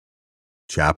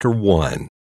Chapter 1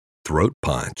 Throat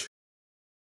Punch.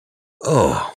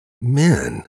 Oh,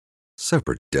 men. So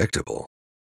predictable.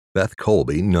 Beth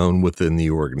Colby, known within the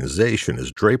organization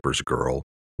as Draper's girl,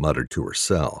 muttered to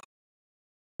herself.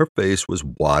 Her face was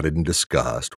wadded in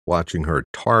disgust, watching her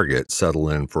target settle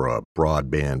in for a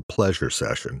broadband pleasure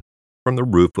session from the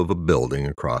roof of a building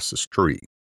across the street.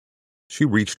 She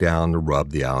reached down to rub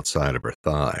the outside of her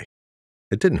thigh.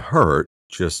 It didn't hurt,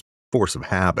 just force of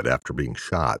habit after being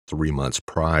shot 3 months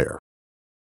prior.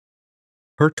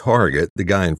 Her target, the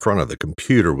guy in front of the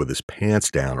computer with his pants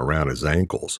down around his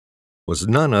ankles, was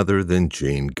none other than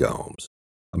Jane Gomes,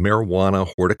 a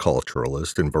marijuana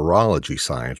horticulturalist and virology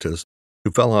scientist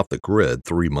who fell off the grid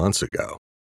 3 months ago.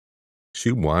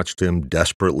 She watched him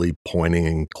desperately pointing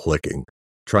and clicking,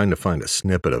 trying to find a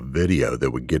snippet of video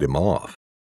that would get him off.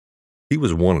 He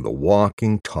was one of the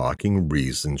walking, talking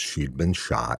reasons she'd been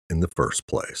shot in the first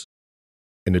place.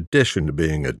 In addition to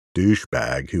being a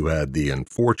douchebag who had the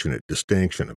unfortunate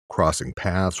distinction of crossing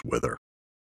paths with her,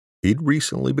 he'd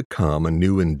recently become a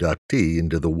new inductee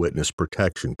into the Witness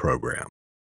Protection Program.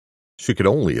 She could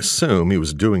only assume he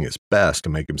was doing his best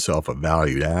to make himself a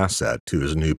valued asset to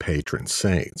his new patron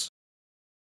saints.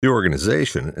 The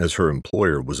organization, as her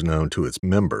employer was known to its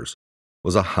members,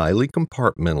 was a highly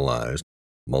compartmentalized,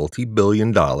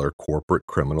 multi-billion-dollar corporate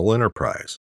criminal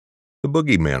enterprise, the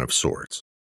boogeyman of sorts,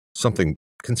 something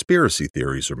conspiracy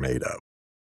theories are made of,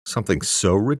 something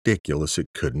so ridiculous it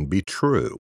couldn't be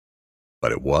true.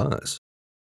 But it was.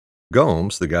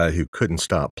 Gomes, the guy who couldn't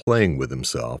stop playing with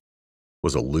himself,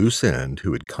 was a loose end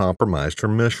who had compromised her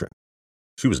mission.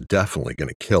 She was definitely going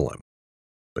to kill him,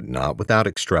 but not without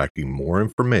extracting more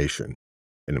information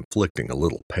and inflicting a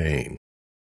little pain.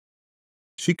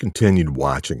 She continued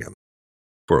watching him.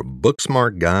 For a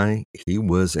book-smart guy, he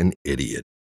was an idiot.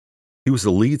 He was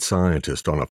the lead scientist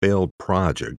on a failed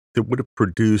project that would have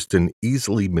produced an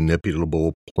easily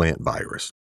manipulable plant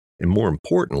virus, and more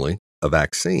importantly, a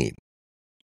vaccine.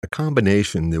 A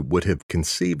combination that would have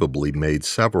conceivably made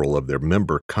several of their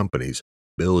member companies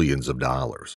billions of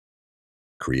dollars.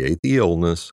 Create the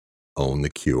illness, own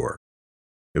the cure.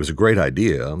 It was a great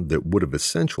idea that would have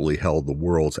essentially held the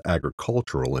world's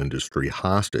agricultural industry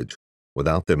hostage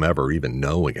without them ever even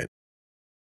knowing it.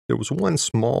 There was one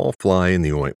small fly in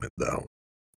the ointment, though.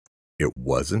 It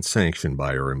wasn't sanctioned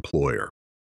by her employer.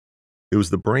 It was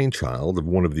the brainchild of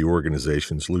one of the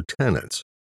organization's lieutenants,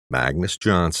 Magnus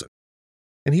Johnson,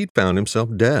 and he'd found himself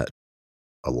dead.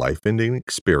 A life-ending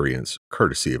experience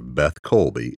courtesy of Beth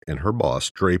Colby and her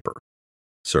boss, Draper,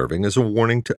 serving as a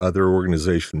warning to other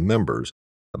organization members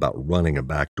about running a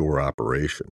backdoor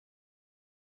operation.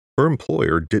 Her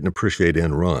employer didn't appreciate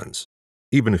end runs,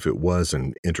 even if it was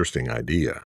an interesting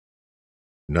idea.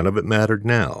 None of it mattered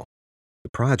now. The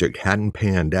project hadn't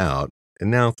panned out, and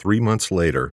now 3 months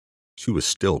later, she was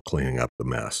still cleaning up the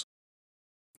mess.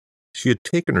 She had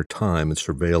taken her time in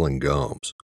surveilling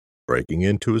Gomes, breaking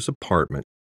into his apartment,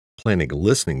 planting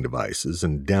listening devices,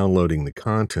 and downloading the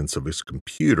contents of his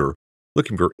computer,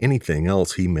 looking for anything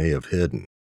else he may have hidden.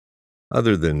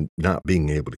 Other than not being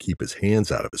able to keep his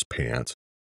hands out of his pants,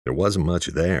 there wasn't much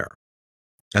there.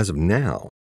 As of now,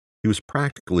 he was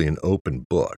practically an open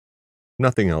book,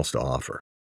 nothing else to offer.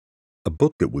 A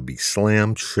book that would be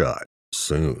slammed shut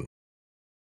soon.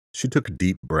 She took a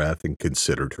deep breath and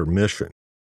considered her mission.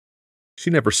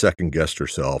 She never second-guessed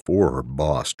herself or her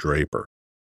boss, Draper.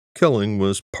 Killing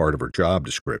was part of her job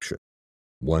description,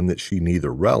 one that she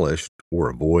neither relished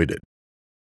or avoided.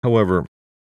 However,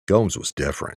 Gomes was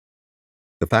different.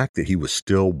 The fact that he was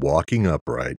still walking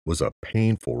upright was a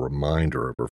painful reminder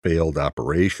of her failed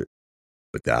operation,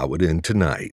 but that would end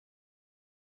tonight.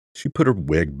 She put her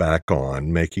wig back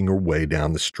on, making her way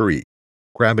down the street,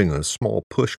 grabbing a small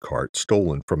push cart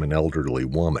stolen from an elderly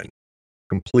woman,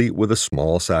 complete with a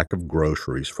small sack of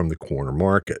groceries from the corner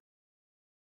market.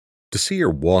 To see her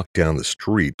walk down the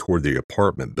street toward the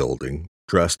apartment building,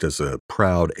 dressed as a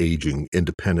proud, aging,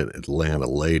 independent Atlanta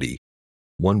lady,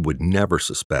 one would never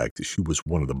suspect that she was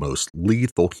one of the most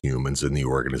lethal humans in the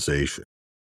organization.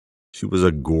 She was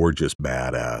a gorgeous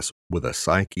badass with a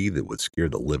psyche that would scare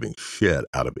the living shit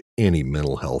out of any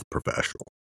mental health professional.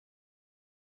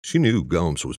 She knew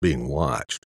Gomes was being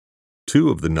watched. 2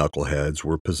 of the knuckleheads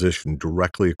were positioned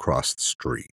directly across the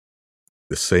street.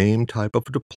 The same type of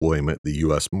deployment the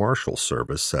U.S. Marshal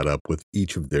Service set up with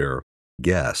each of their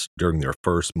guests during their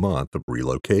first month of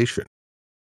relocation.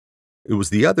 It was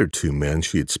the other 2 men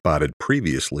she had spotted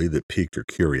previously that piqued her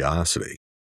curiosity.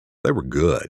 They were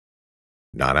good.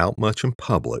 Not out much in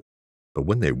public, but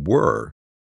when they were,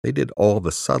 they did all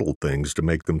the subtle things to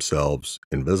make themselves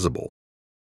invisible.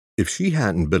 If she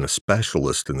hadn't been a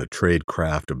specialist in the trade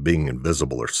craft of being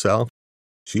invisible herself,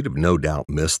 She'd have no doubt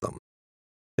missed them.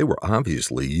 They were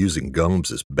obviously using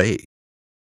Gomes as bait.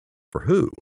 For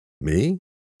who? Me?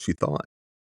 She thought.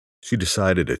 She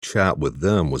decided a chat with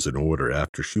them was in order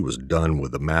after she was done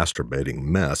with the masturbating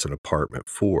mess in apartment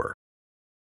 4.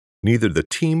 Neither the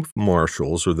team of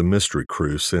marshals or the mystery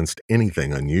crew sensed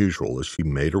anything unusual as she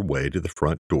made her way to the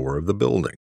front door of the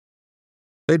building.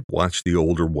 They'd watched the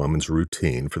older woman's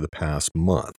routine for the past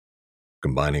month,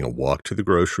 combining a walk to the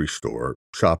grocery store,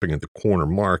 shopping at the corner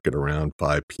market around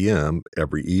 5 p.m.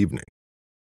 every evening.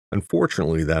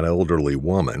 Unfortunately, that elderly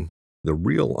woman, the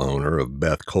real owner of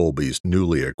Beth Colby's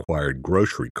newly acquired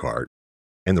grocery cart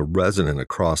and the resident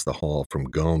across the hall from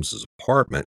Gomes'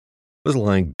 apartment, was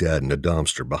lying dead in a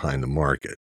dumpster behind the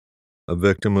market, a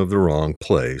victim of the wrong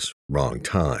place, wrong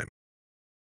time.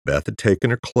 Beth had taken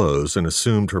her clothes and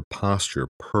assumed her posture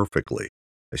perfectly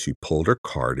as she pulled her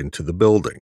cart into the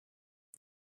building.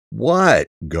 "What?"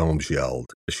 Gomes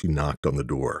yelled as she knocked on the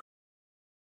door.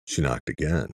 She knocked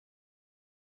again.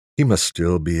 He must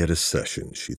still be at his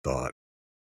session, she thought.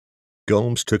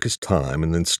 Gomes took his time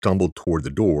and then stumbled toward the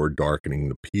door, darkening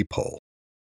the peephole.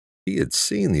 He had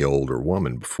seen the older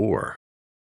woman before.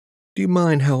 "Do you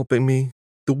mind helping me?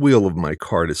 The wheel of my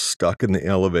cart is stuck in the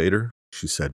elevator," she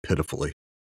said pitifully.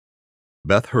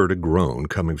 Beth heard a groan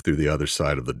coming through the other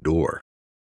side of the door.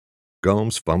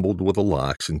 Gomes fumbled with the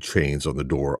locks and chains on the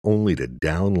door only to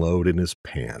download in his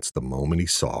pants the moment he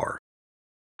saw her.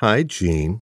 "Hi,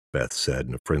 Jean," Beth said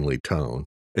in a friendly tone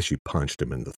as she punched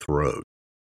him in the throat.